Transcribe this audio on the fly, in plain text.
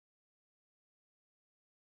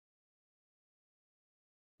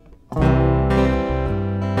People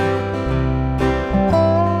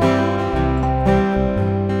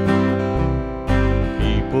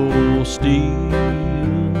steal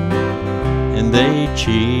and they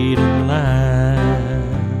cheat and lie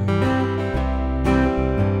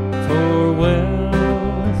for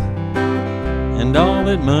wealth and all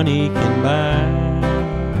that money can buy.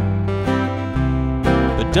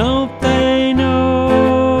 But don't they know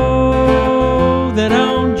that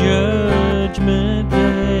on Judgment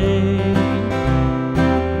Day,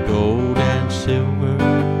 gold and silver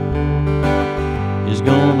is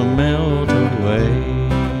gonna melt away?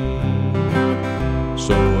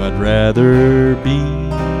 So I'd rather be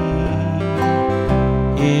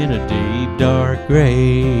in a deep dark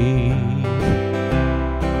grave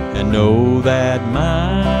and know that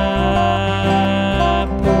my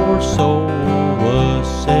poor soul was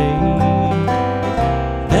saved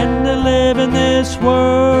than to live in this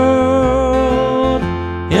world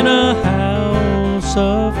in a house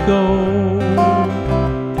of gold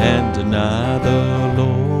and deny the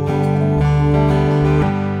Lord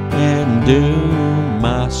and doom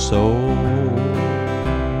my soul.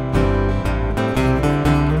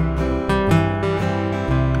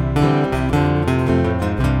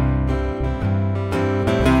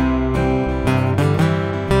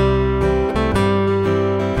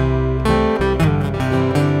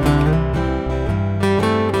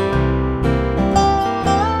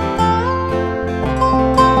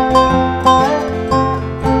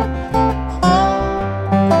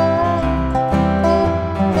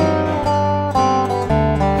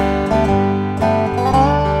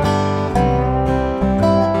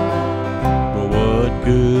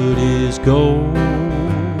 Good is gold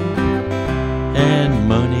and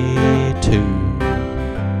money too,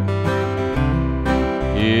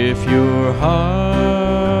 if your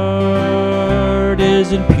heart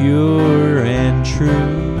isn't pure and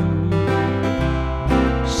true.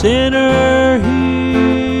 Sinner,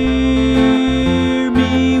 hear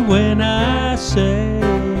me when I say,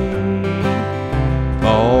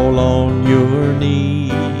 fall on your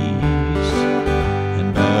knees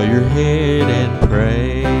and bow your head and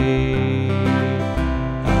pray.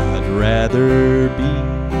 I'd rather be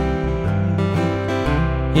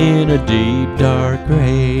in a deep dark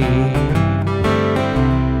grave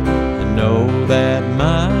and know that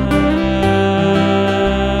my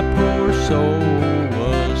poor soul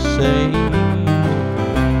was saved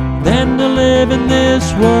than to live in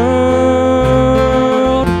this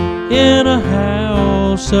world in a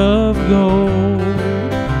house of gold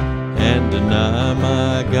and deny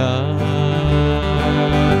my God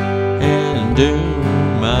and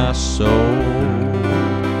doom my soul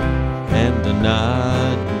and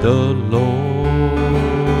deny the Lord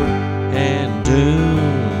and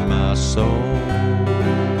doom my soul,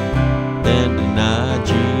 then deny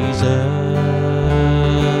Jesus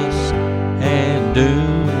and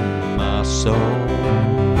doom my soul.